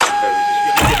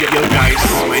Yo guys,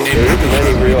 my name is... There isn't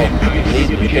any real need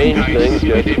to change things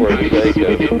just for the sake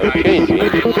of changing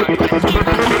it.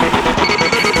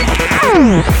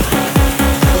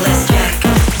 Let's check.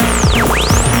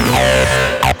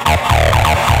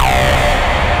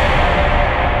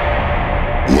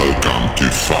 Welcome to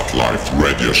Phatlive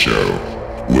Radio Show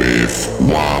with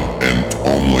one and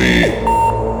only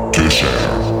Tusher.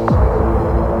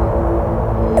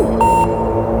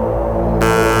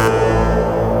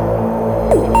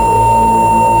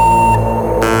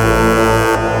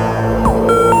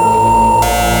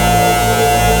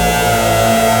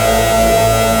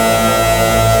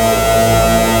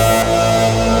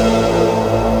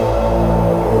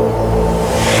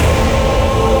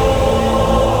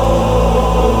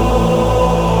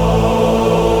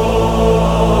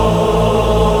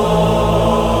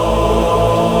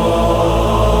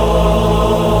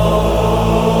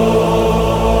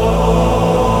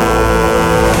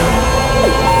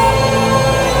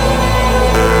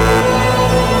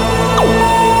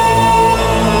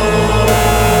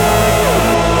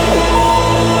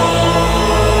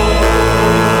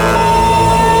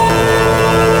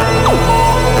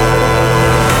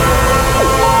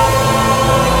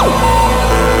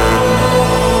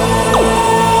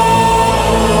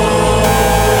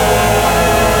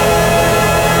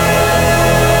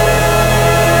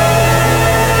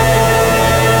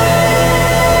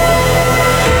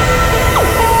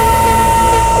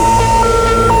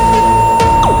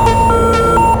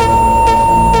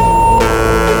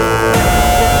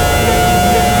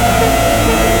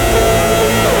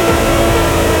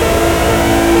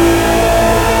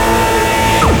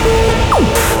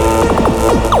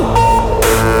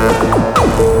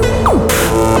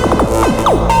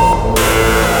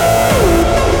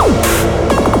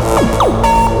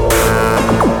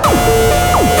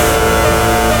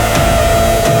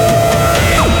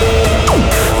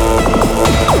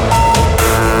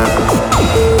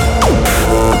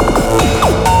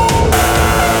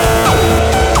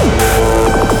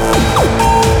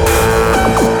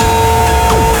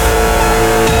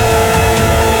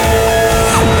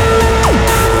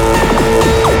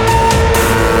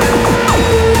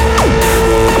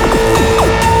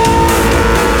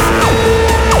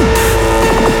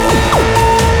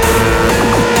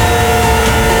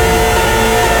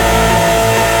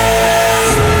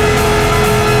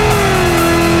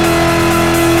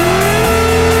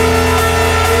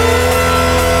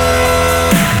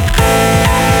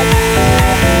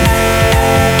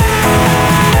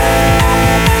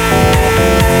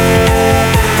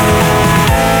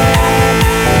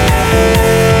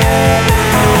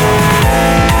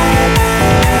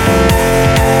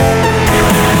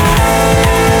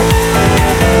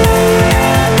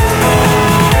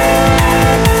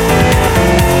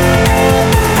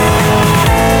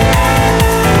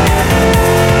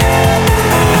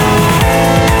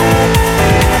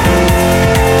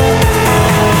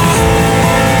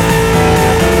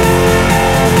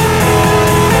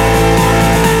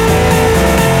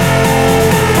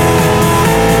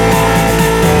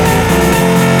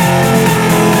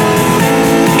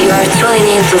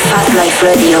 To Phatlive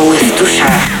Radio with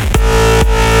Tusher.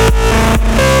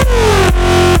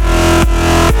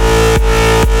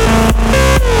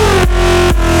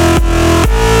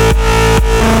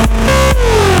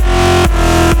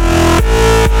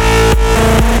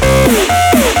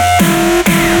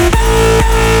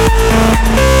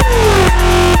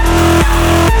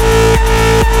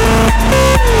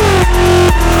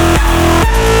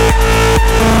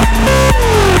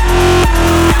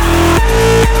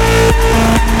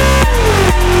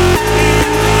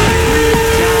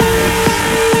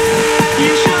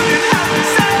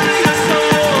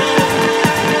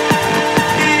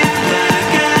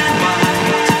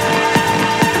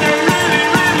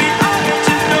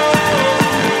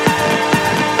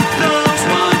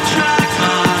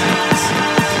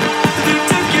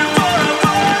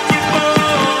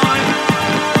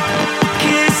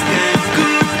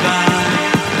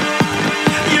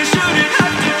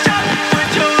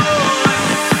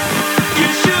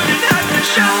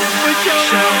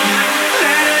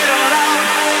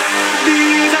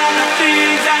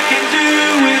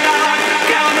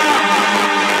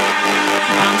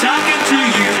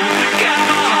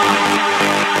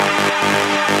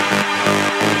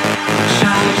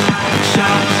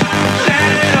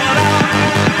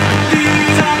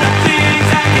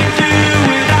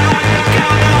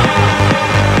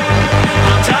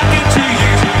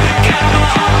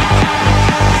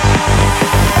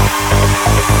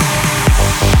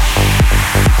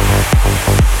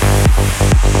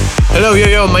 Hello,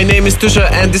 yo, my name is Tusha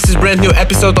and this is brand new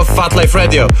episode of Phatlive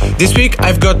Radio. This week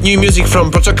I've got new music from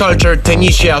Protoculture,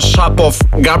 Tenishia, Shapov,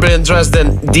 Gabriel and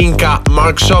Dresden, Dinka,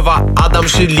 Mark Shova, Adam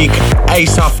Szydlik,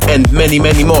 ASOT and many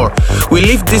more. We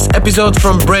lift this episode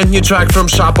from brand new track from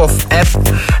Shapov,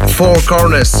 Four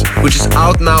Corners, which is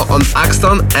out now on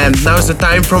Axtone, and now is the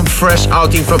time from fresh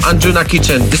outing from Anjunabeats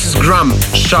Kitchen. This is Grum,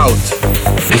 Shout.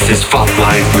 This is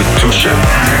Phatlive with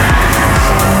Tusha.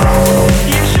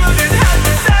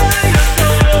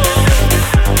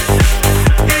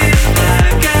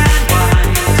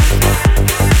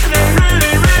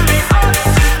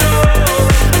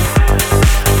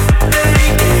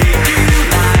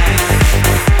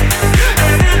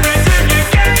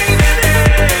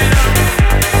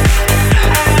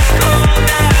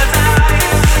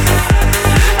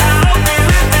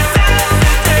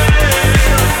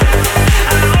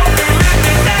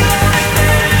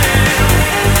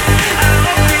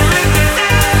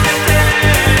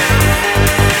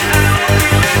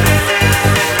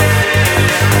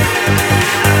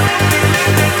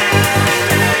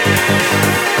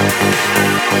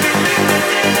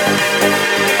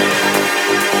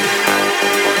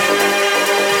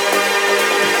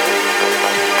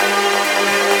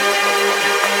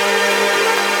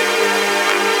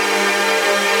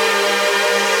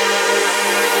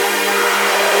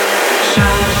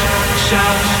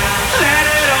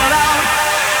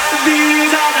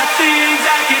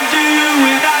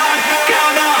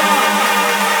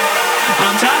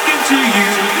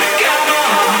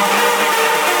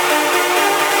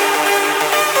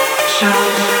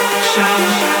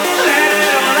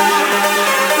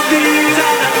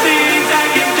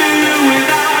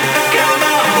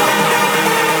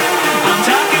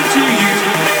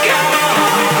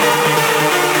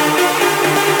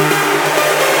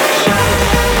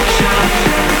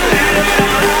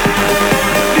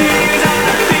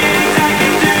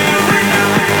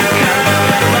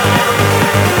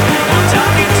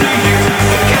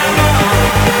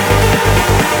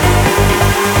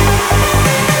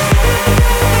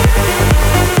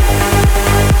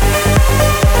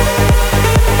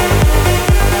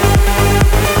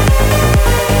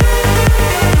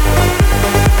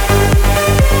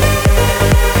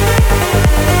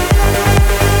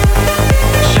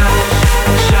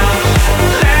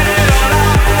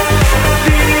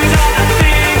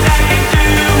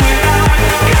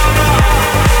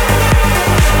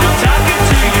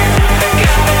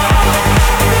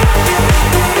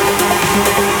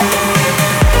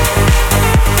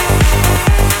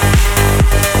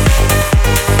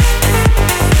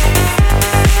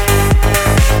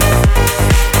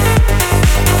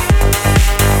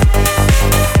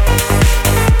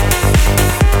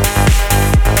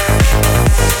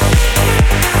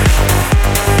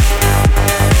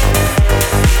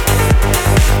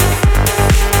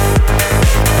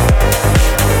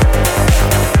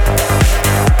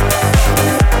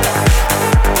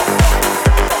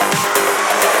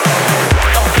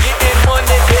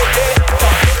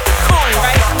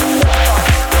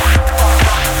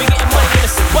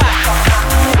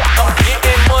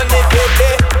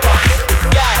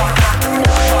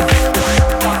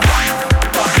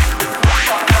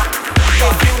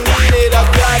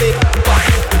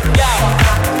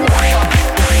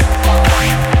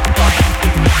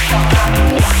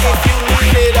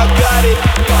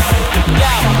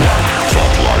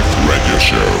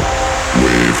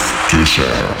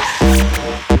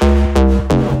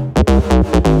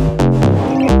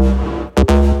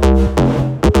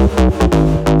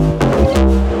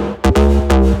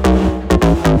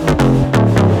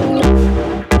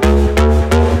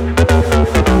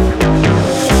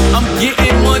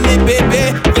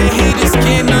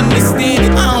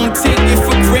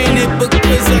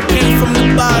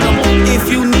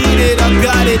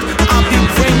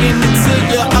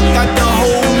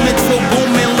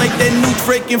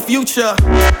 Future.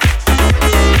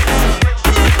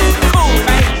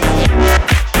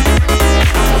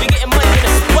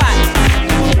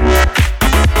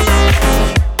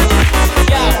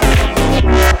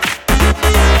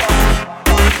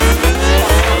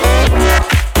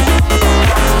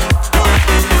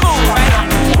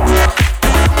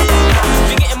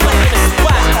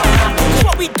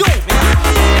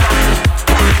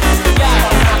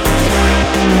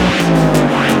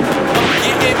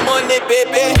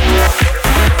 Baby.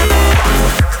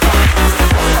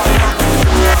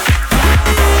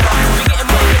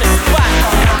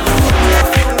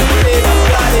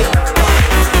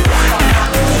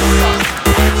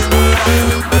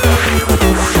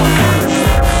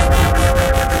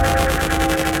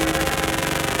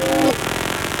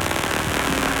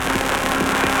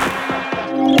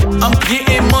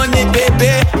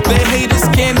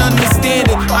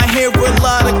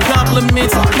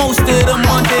 compliments, most of them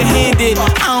underhanded.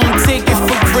 I don't take it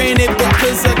for granted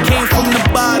because I came from the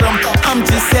bottom. I'm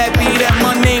just happy that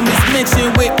my name is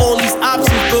mentioned with all these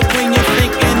options. But when you're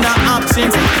thinking of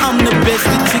options, I'm the best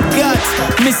that you got.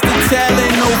 Mr.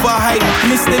 Talent over hype,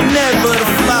 Mr. Never to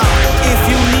flop. If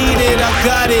you need it, I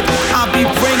got it. I'll be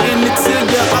bringing it to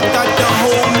you. I got the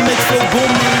whole metro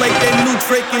booming like that new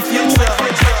Drake in Future.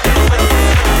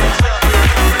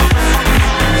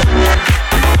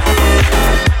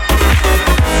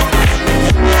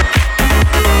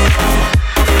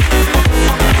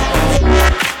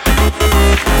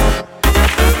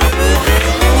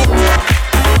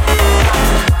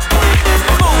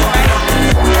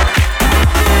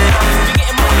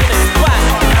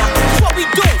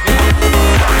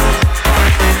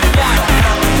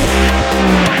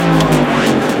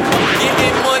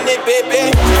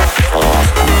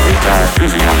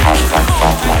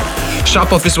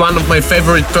 Shapov is one of my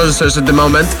favorite producers at the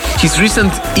moment. His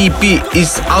recent EP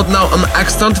is out now on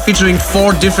Axtone, featuring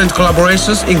 4 different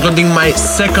collaborations, including my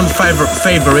second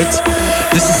favorite.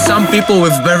 This is Some People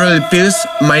with Beverly Pills.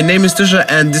 My name is Tusha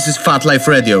and this is Phatlive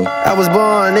Radio. I was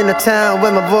born in a town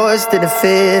where my voice didn't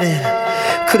fit in.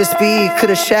 Couldn't speak,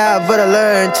 couldn't shout, but I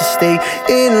learned to stay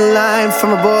in line.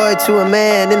 From a boy to a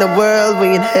man in a world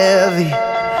weighing heavy.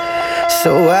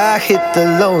 So I hit the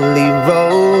lonely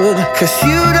road. Cause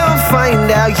you don't find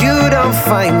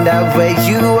out where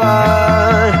you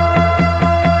are.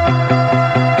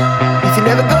 If you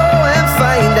never go and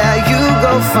find out, you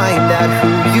go find out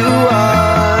who you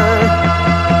are.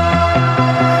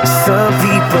 Some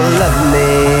people love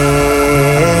me.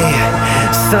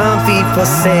 Some people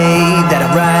say that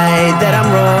I'm right, that I'm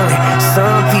wrong.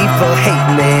 Some people hate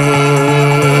me.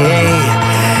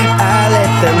 I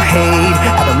let them hate,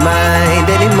 I don't mind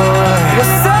anymore.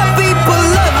 Well, some people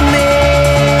love me.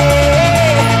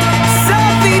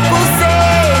 Some people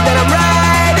say that I'm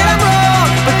right, that I'm wrong.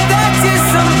 But that's just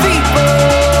some people.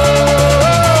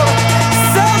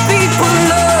 Some people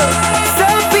love,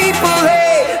 some people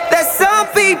hate. That's some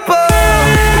people.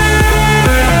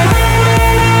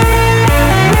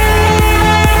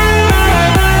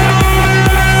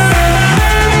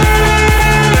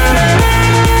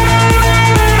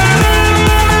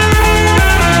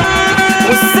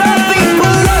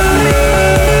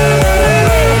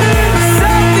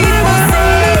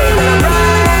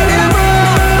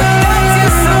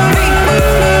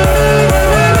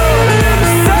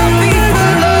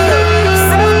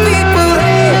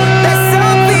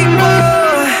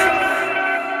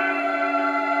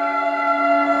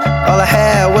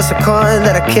 Was a coin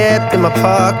that I kept in my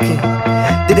pocket.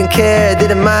 Didn't care,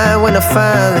 didn't mind when I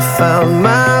finally found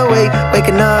my way.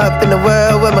 Waking up in a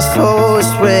world where my soul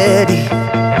is ready.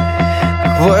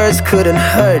 Words couldn't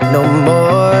hurt no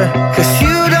more. Cause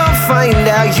you don't find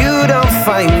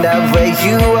out where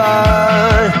you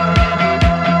are.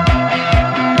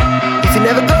 If you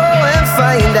never go and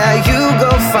find out, you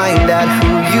go find out who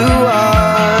you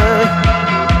are.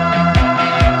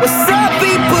 Well, some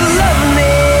people love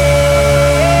me.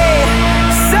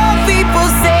 Some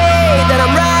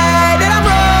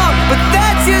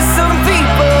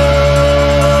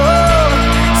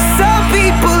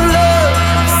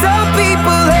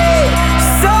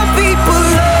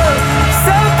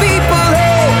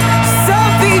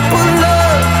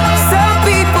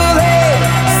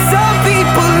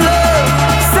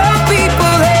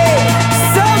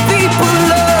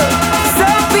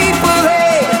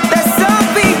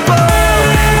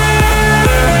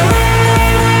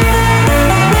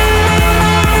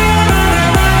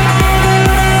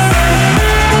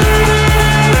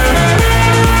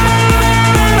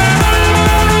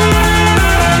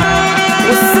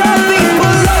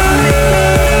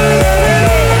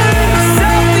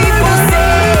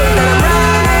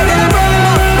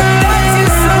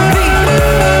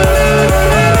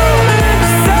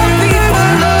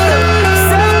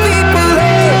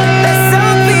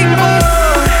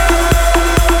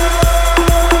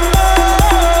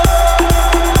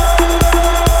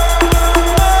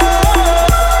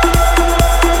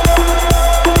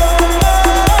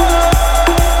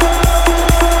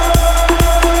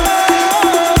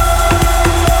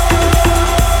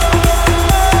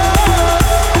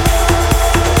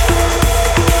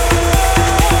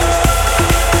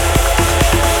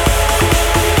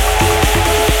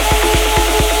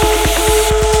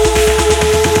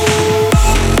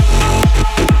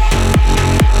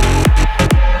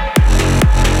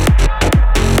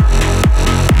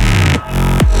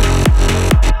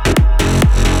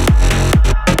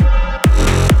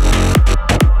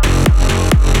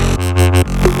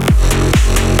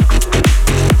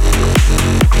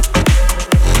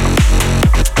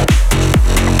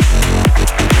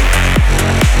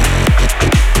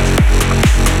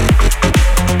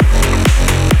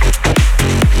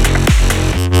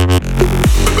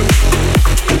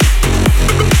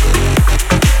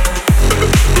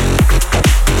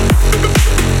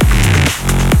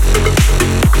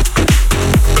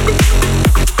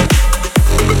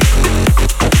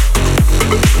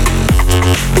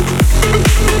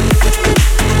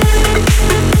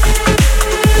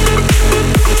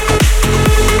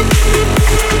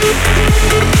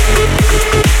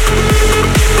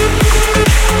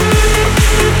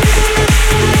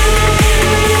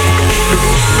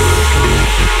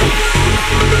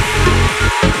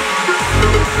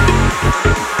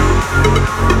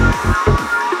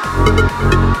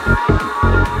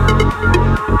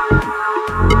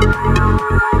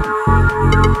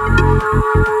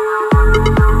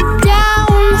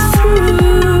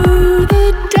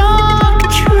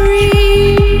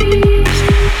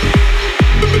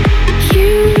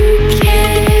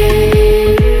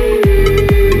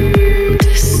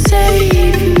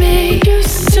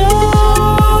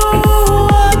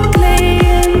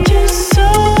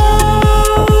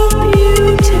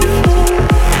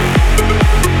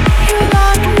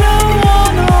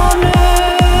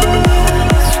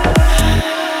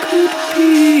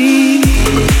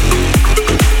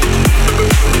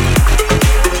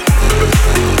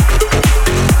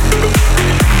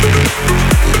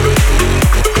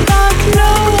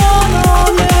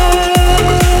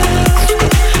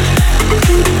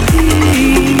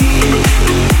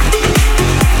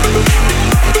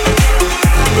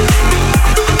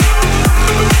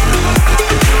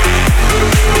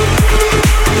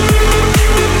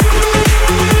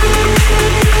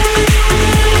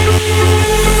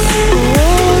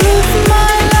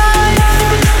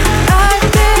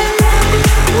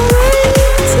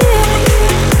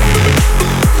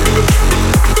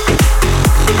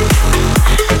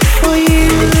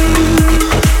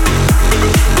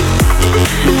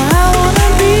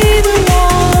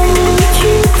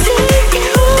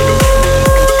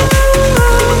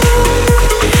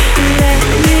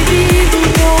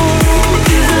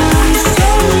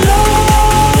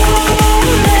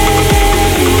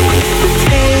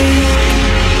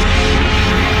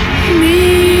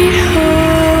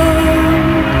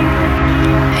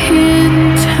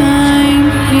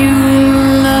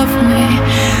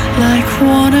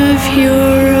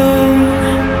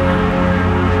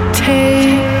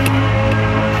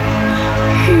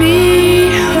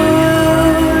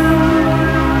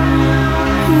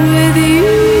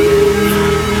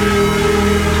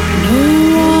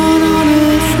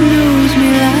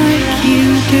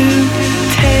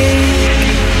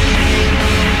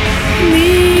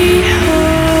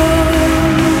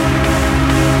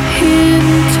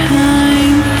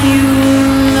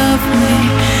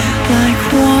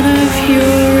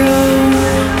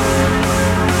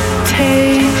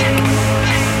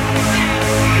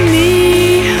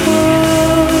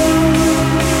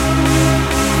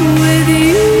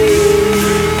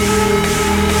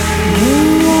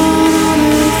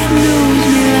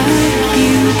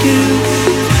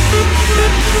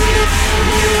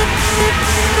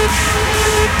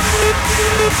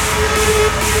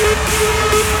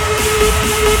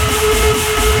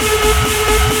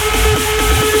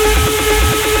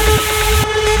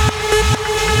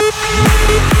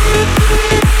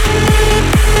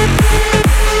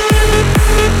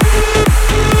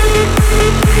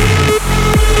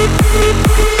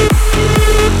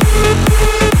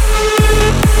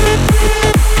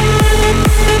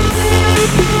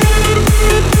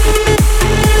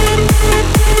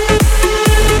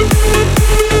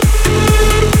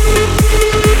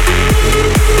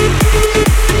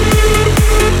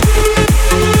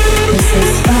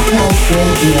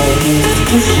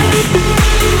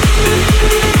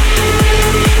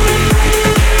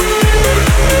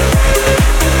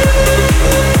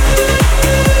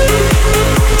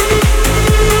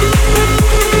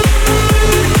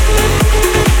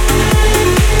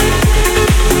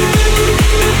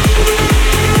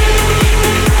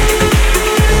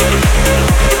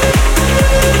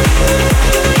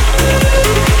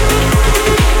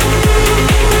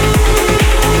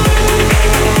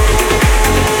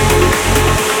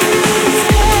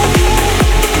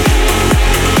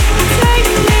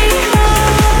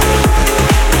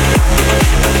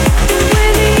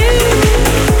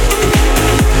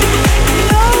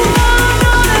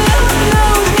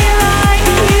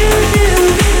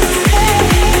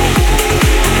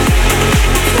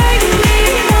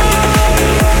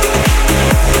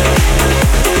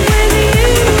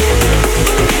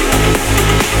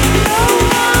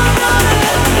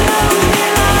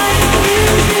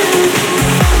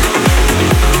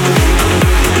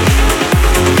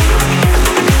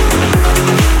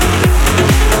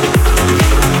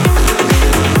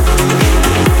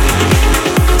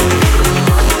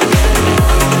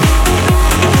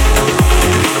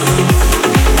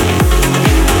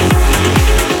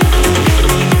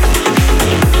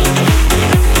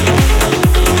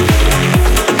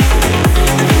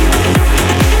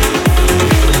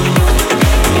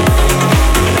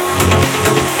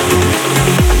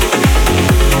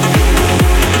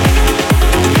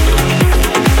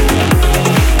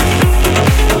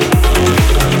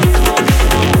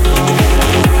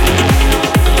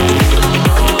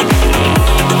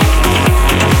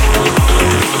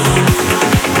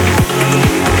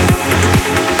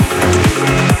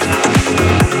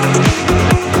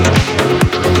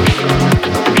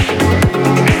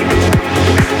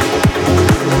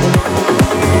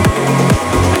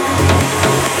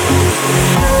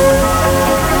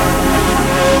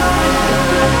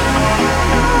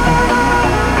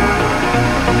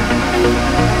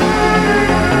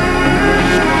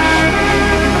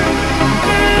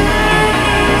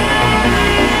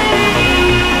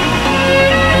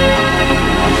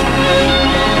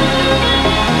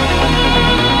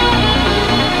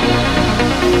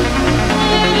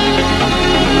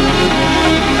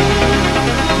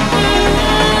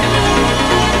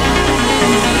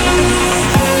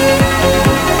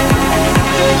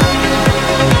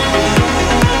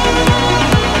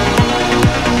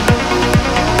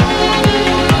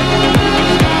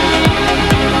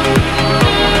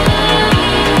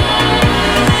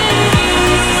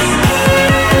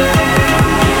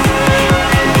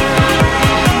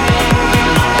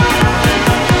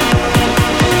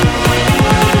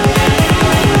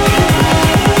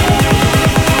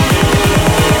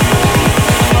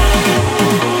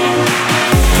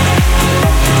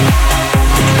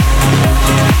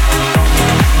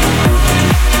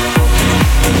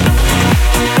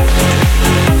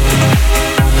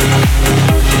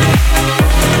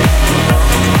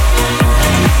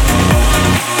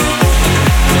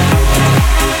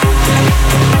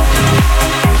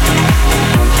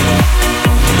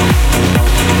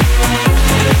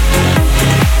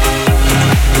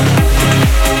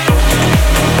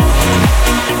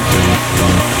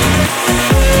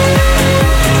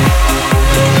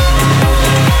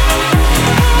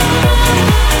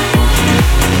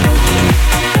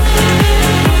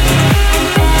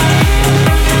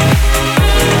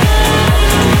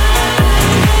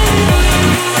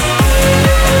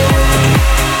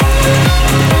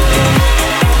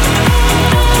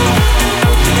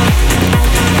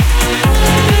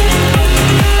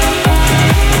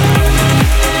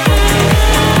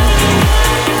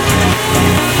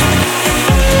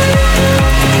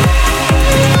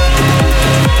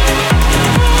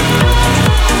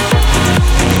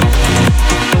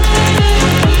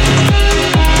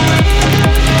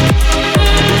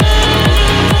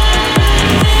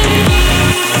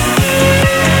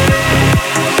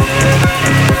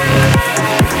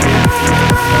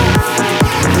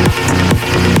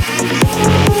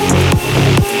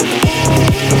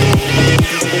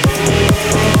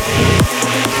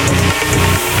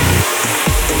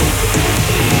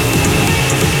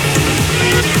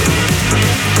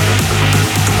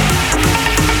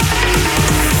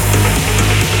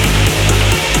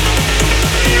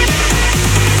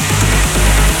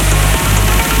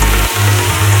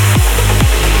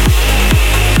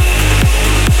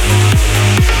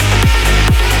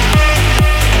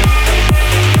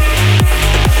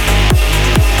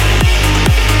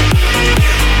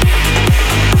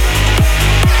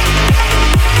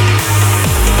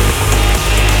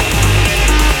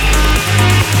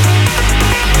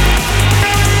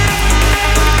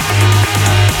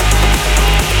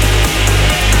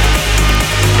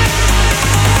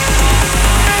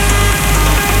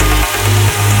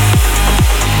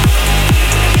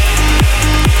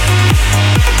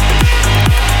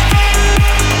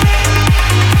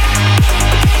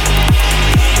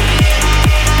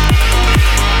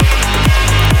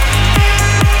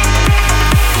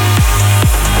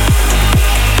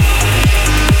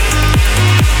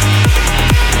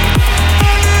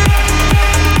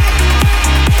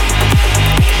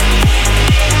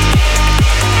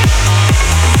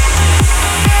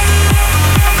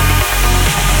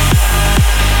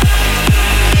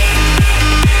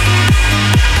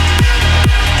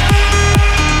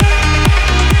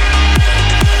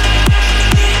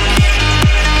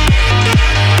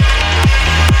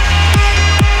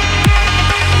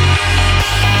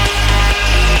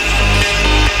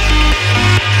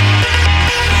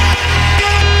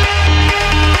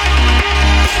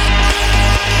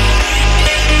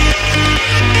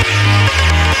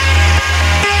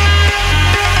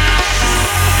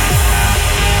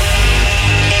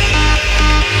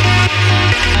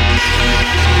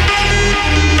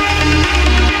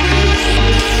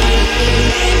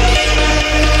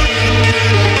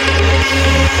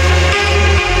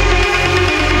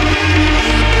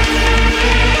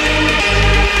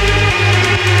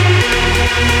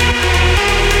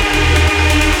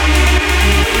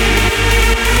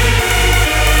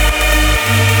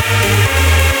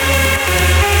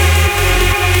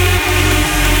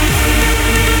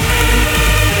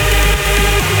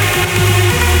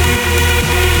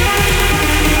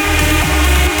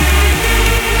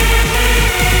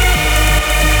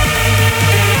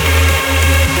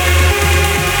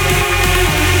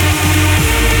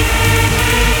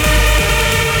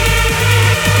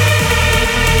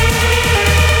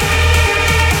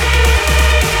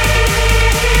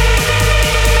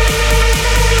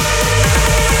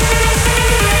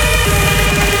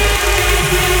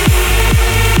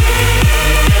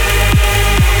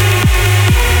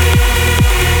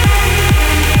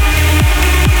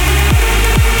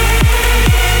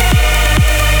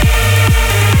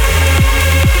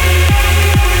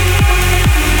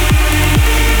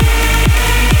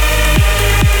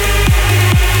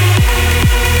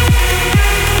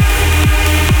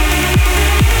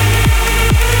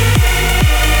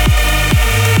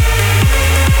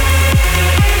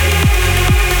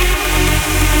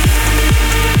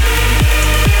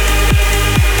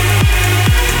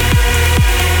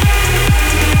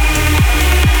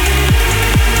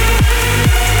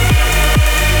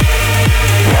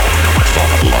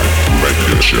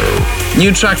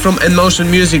New track from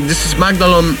Enmotion Music. This is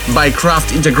Megalodon by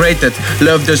Craft Integrated.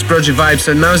 Love those project vibes,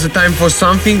 and now is the time for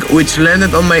something which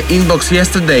landed on my inbox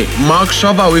yesterday.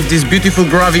 Shova with this beautiful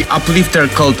gravity uplifter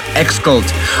called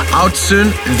Exult. Out soon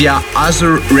via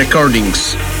Azure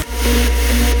Recordings.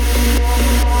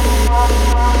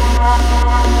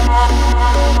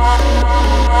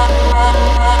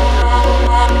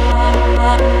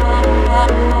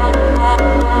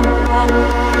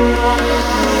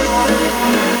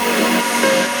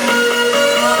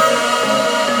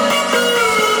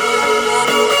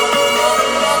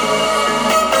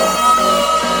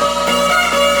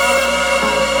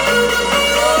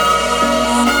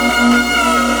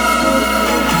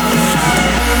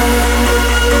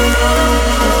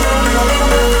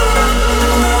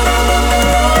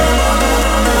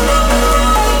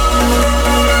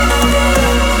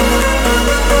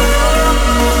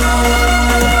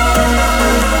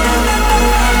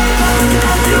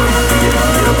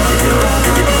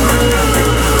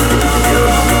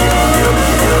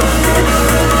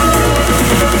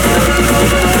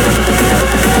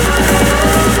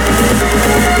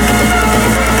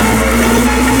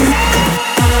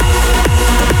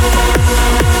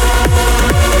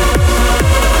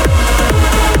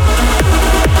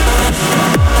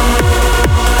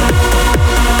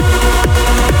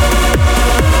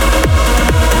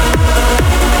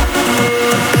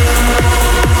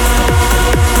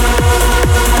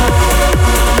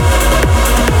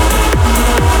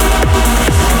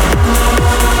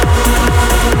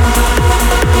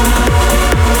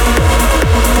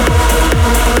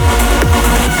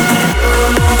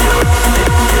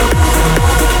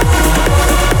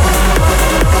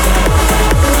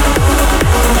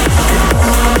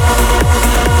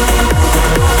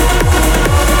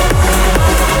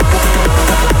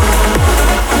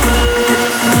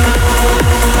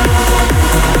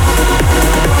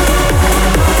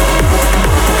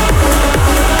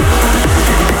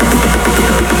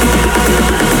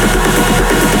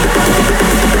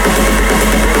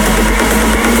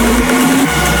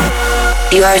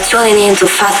 You are tuning in to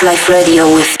Phatlive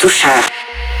Radio with Tushar.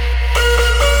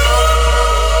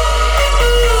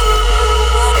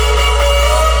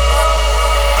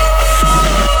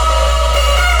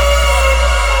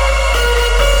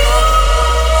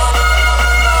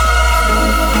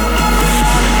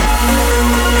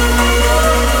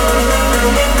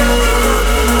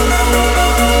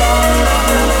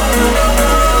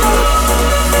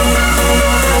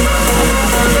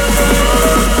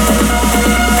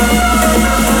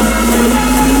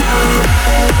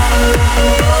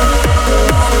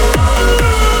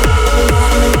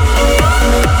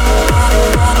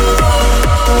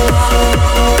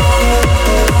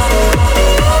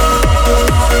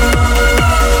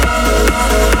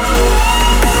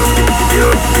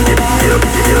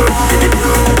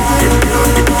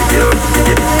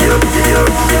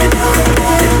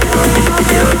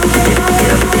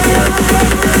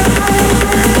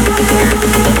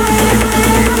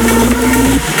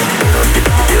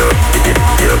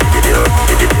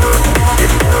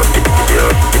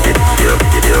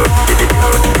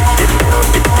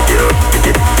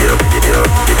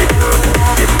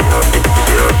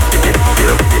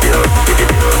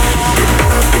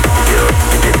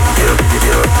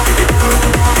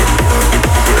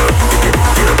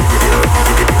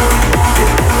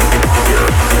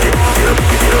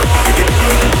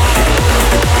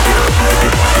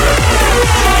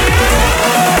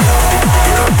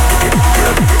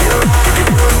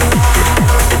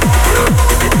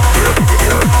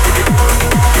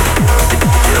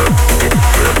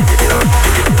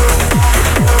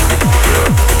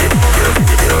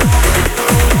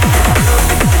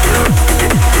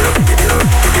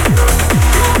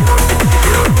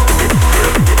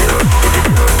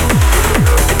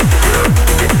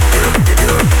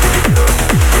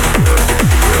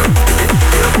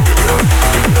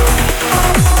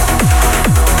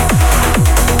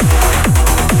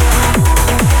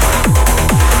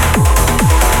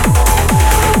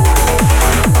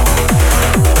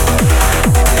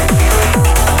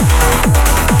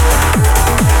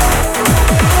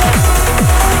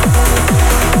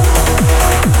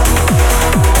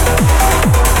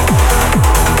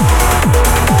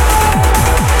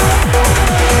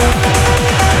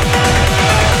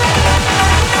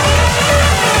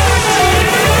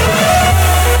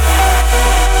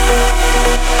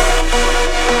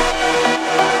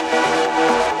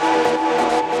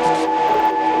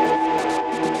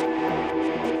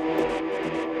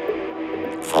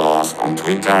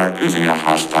 Twitter using a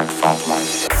hashtag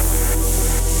Phatlive.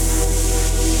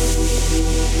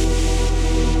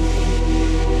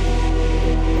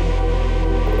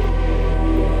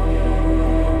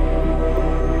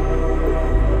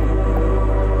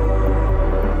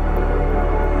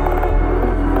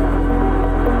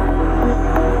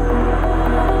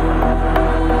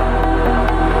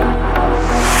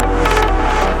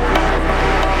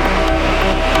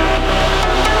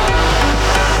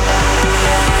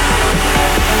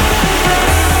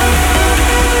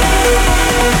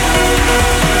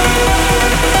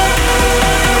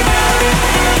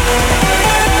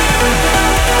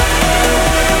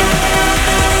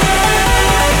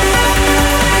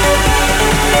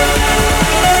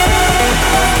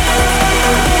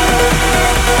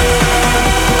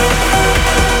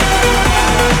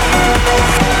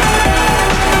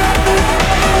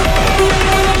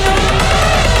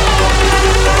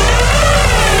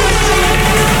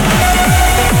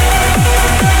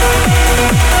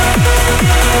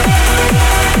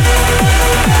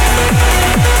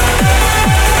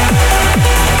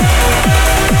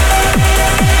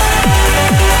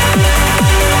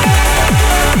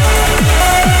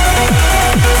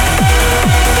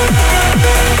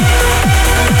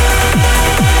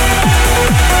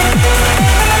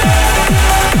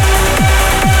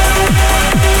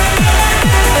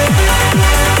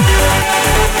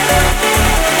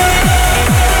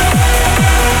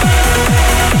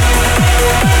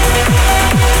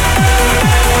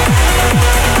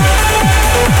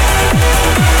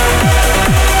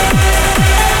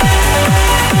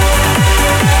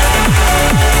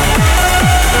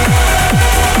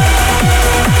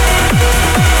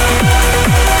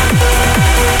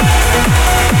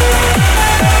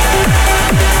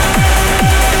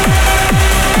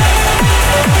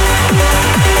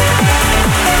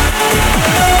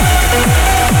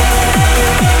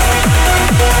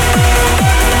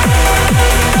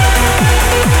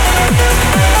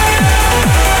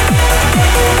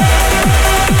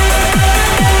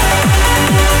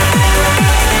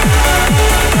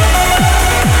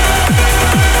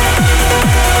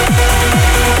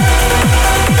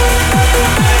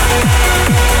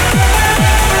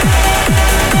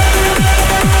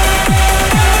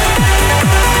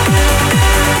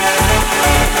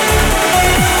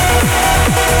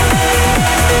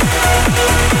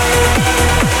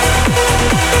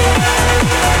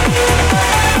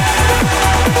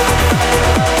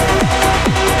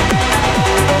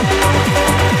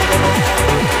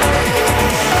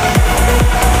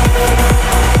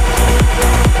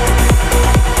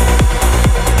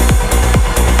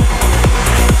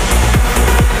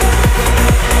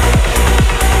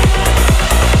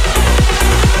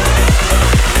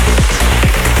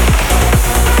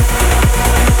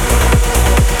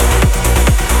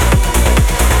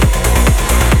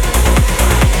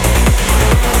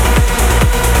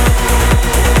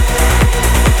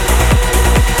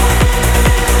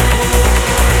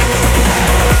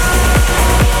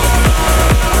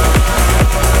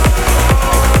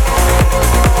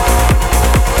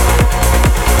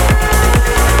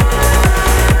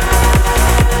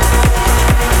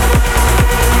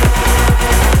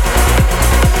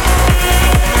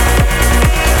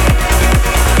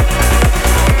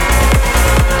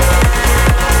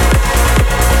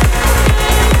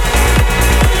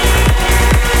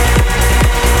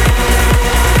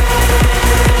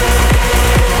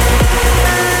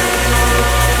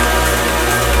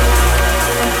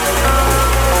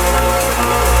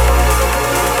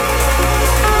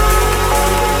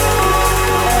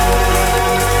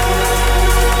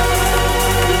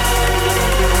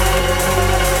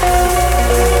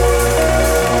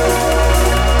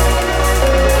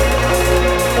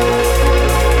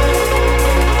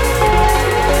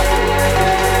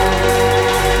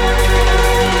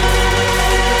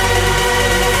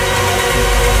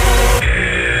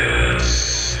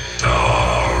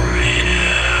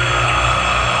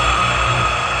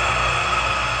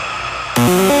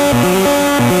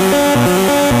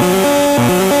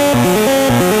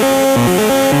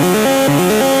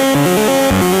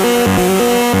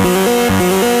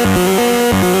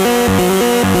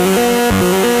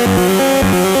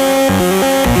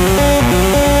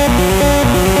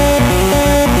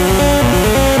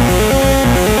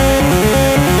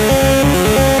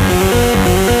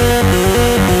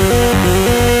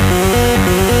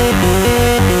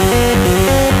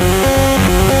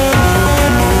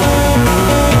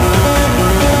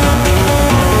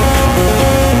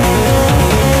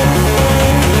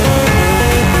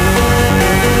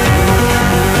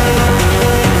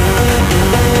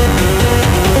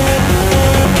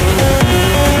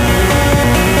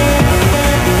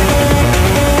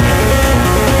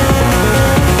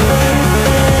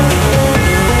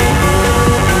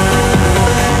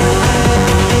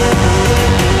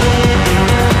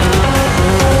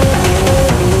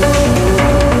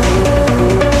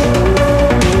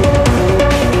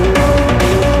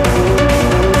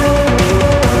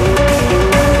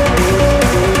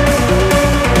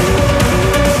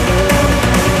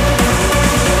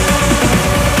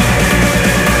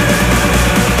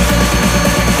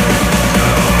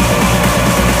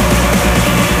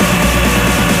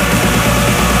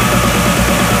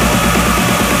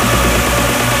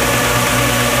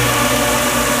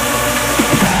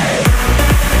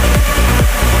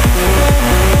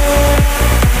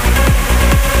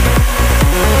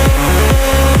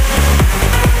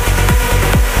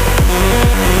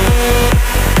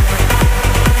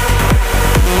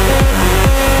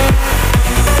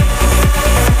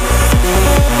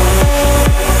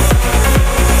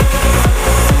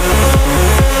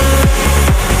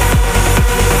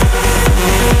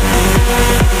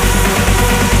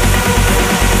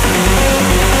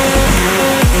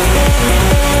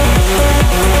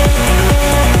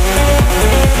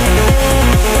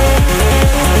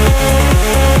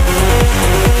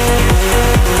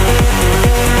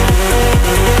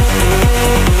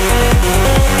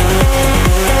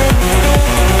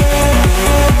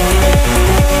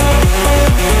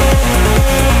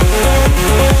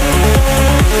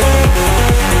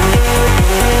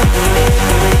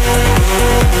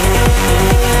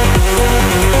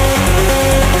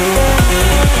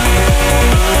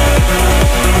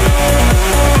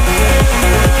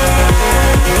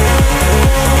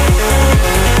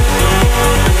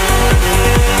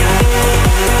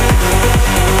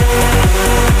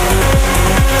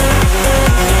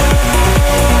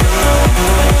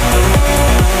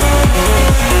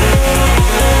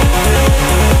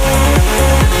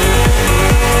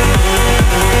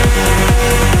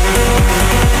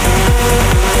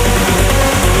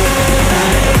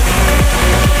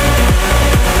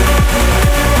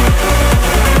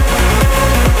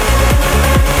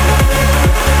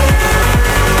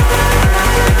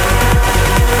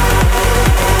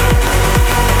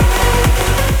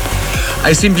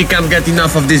 I simply can't get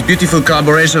enough of this beautiful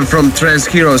collaboration from trance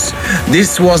heroes.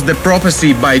 This was The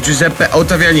Prophecy by Giuseppe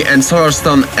Ottaviani and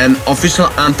Solarstone, an official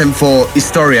anthem for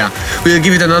Istoria. We'll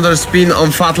give it another spin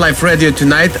on Phatlive Radio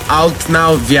tonight, out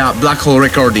now via Black Hole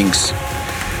Recordings.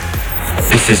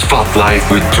 This is Phatlive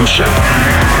with Tusha.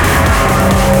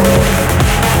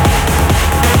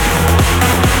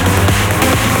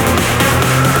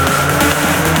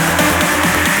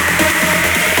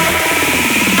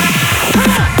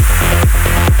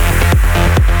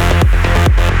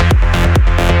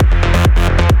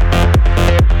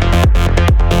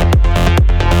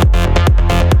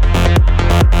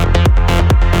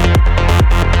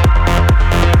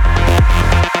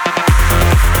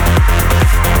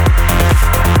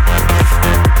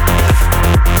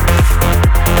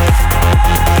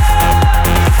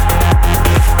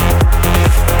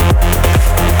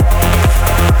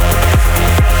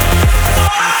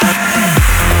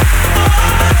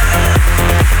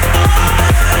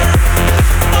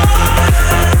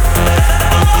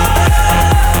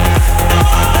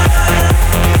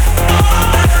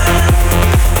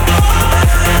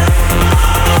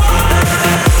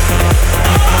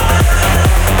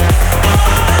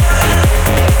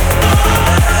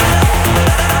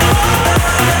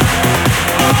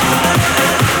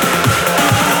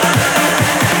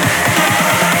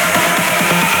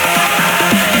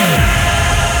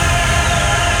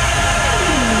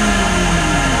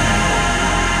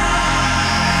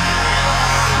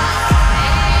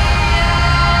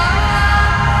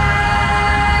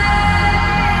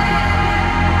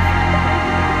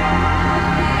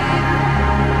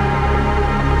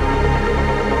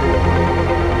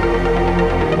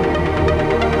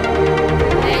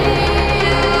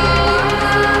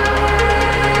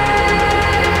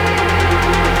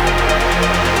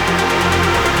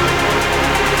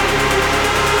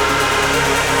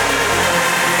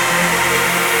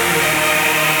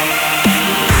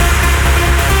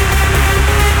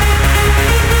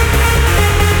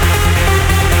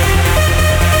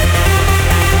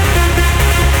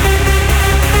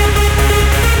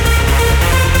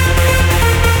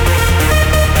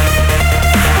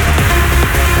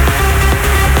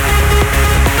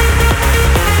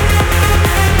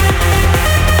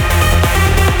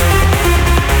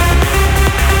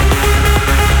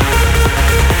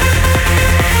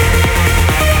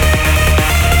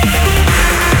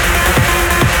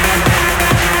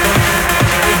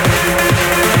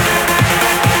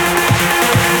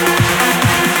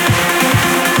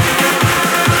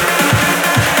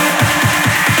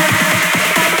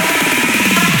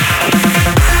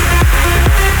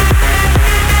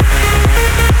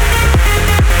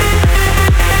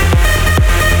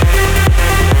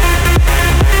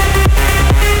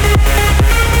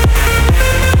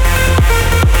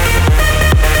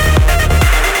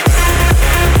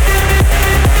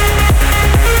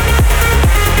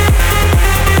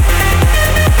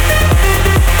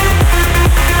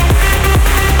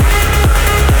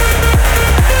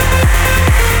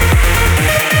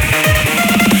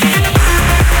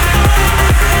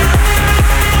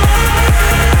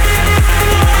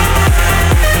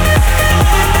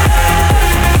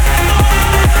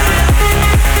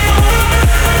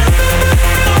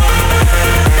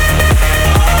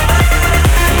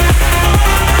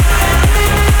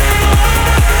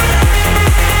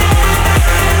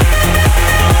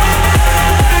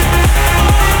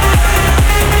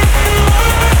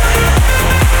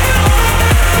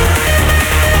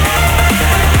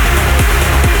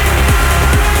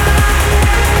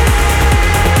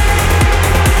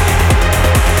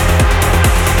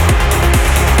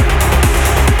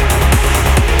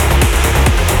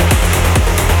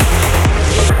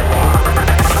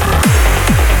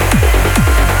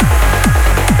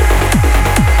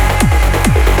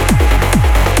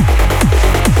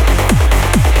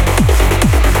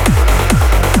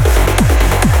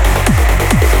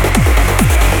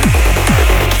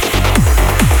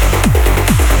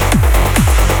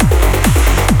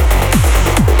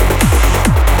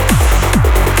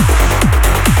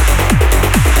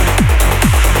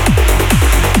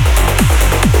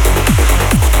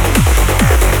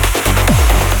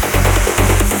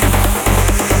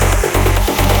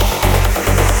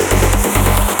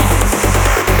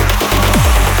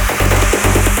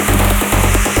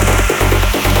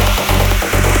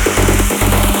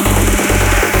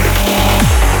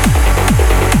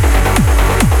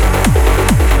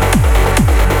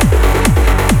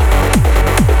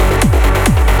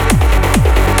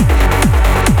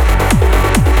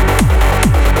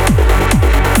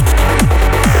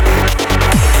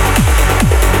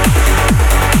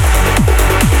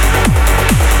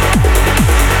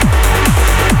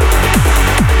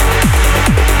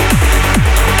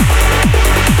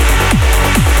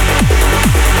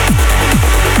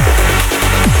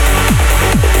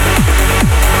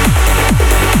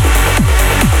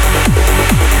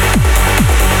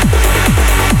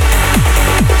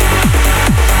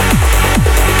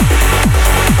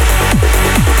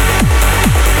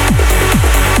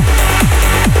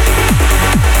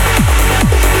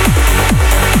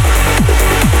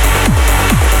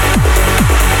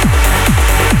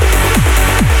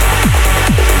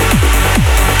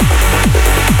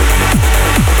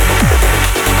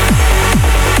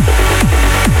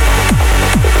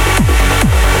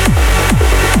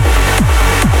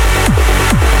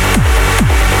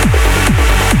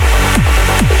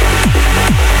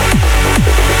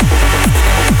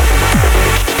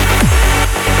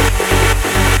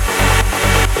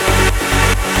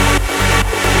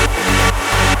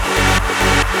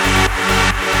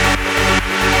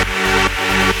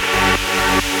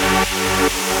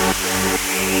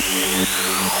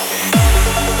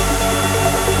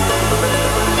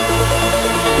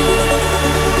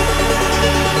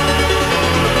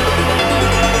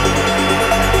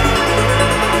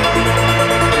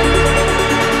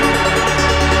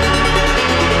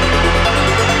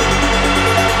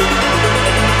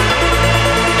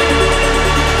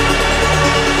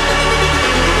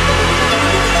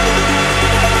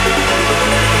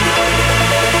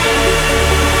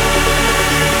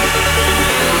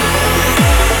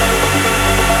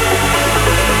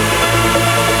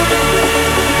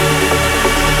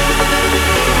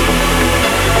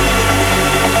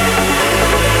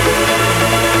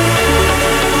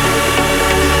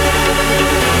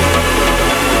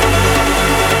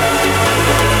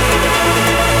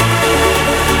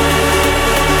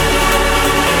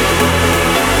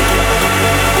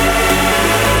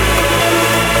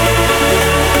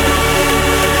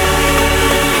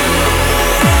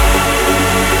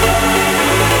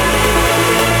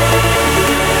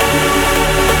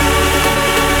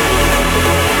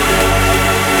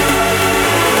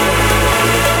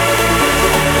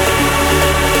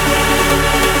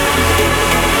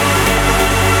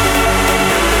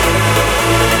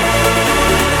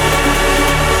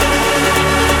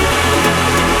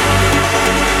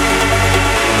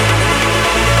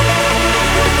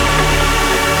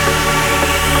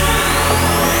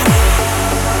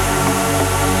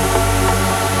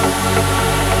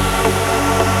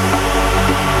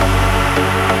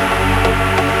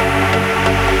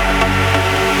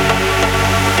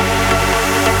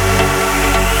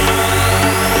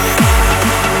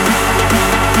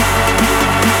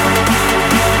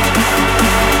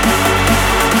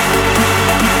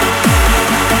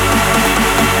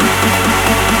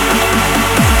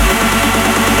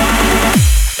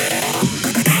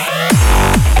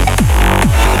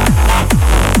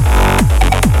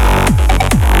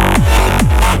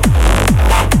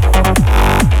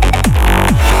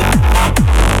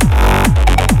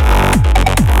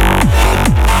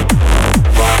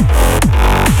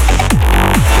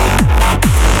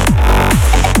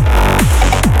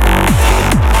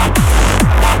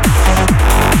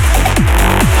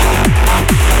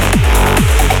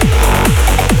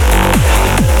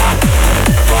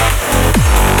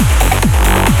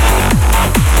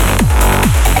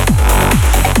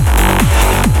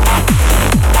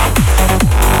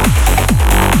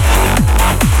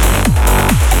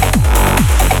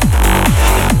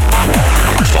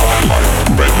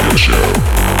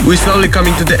 We're slowly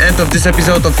coming to the end of this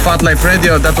episode of Phatlive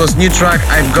Radio. That was new track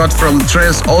I've got from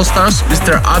Trance All-Stars,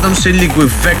 Mr. Adam Szydlik with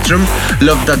Vectrum.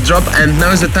 Love that drop. And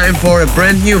now is the time for a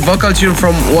brand new vocal tune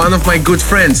from one of my good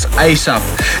friends, ASOT.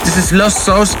 This is Lost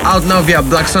Souls, out now via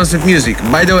Black Sunset Music.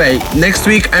 By the way, next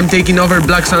week I'm taking over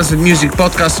Black Sunset Music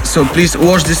podcast, so please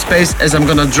watch this space as I'm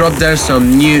gonna drop there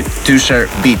some new Tusher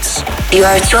beats. You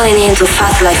are tuning into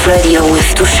Phatlive Radio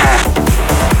with Tusher.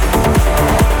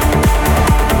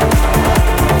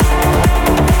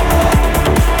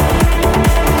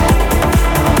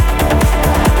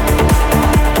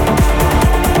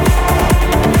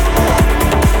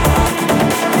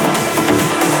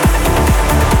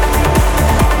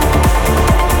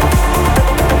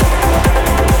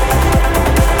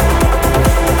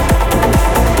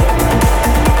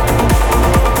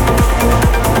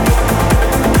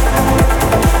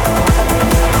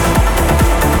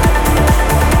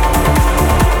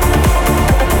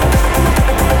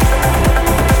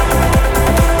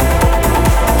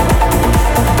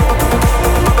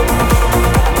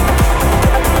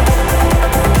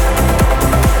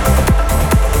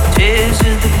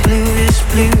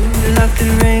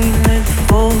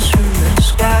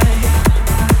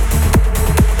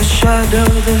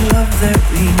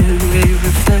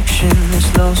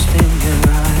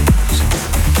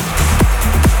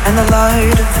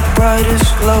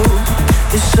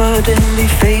 Suddenly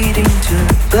fading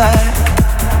to black.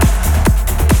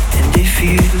 And if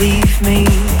you leave me,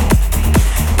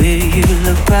 will you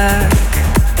look back,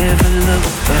 ever look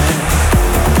back?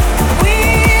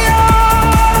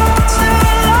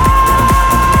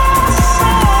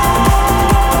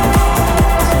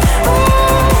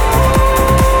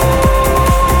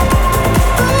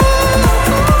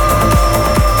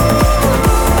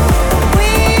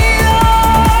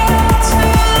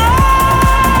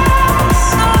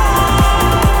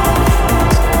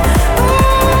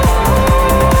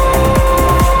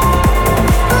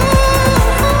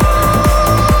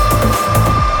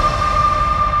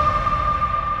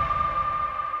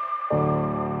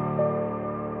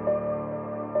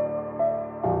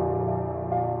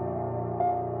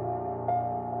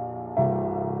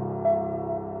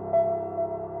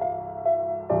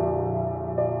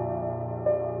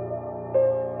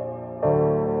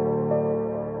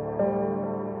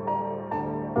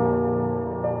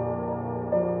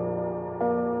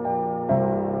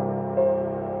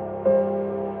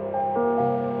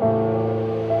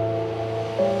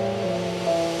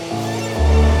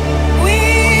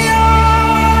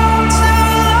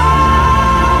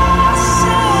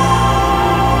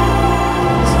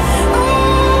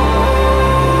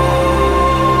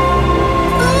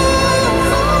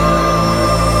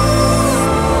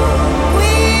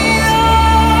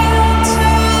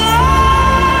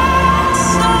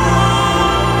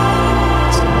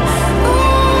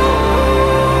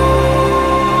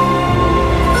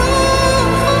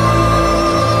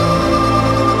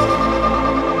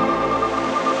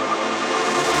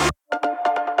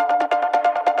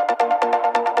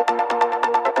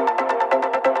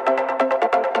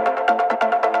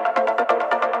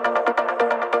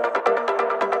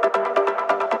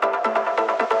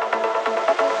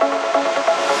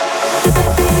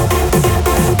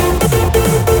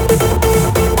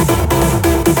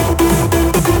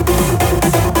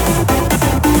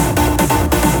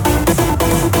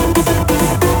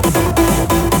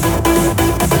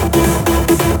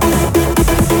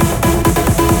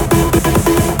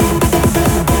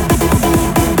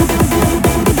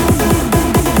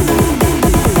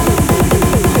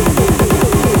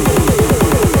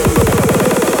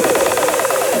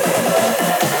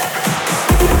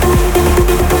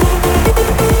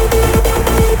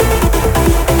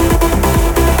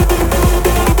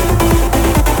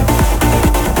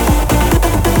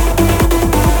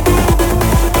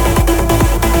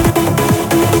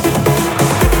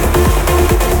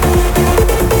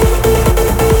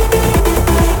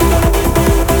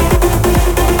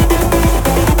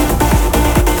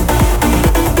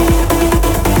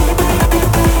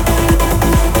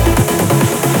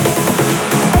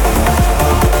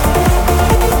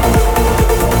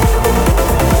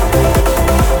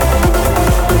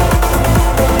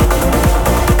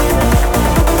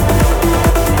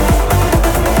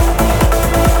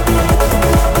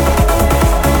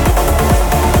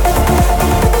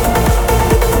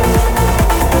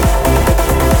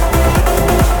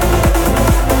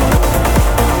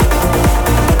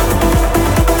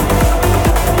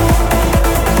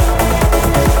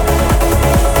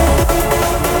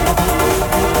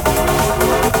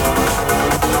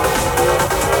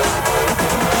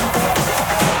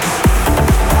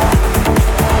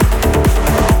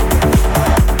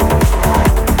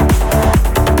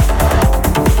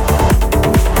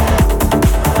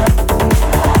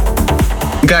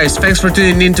 guys, thanks for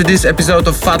tuning in to this episode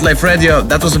of Phatlive Radio.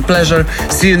 That was a pleasure.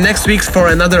 See you next week for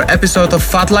another episode of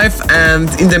Phatlive. And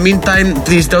in the meantime,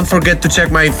 please don't forget to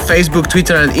check my Facebook,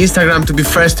 Twitter and Instagram to be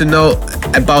first to know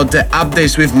about the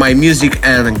updates with my music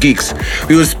and gigs.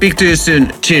 We will speak to you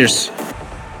soon. Cheers.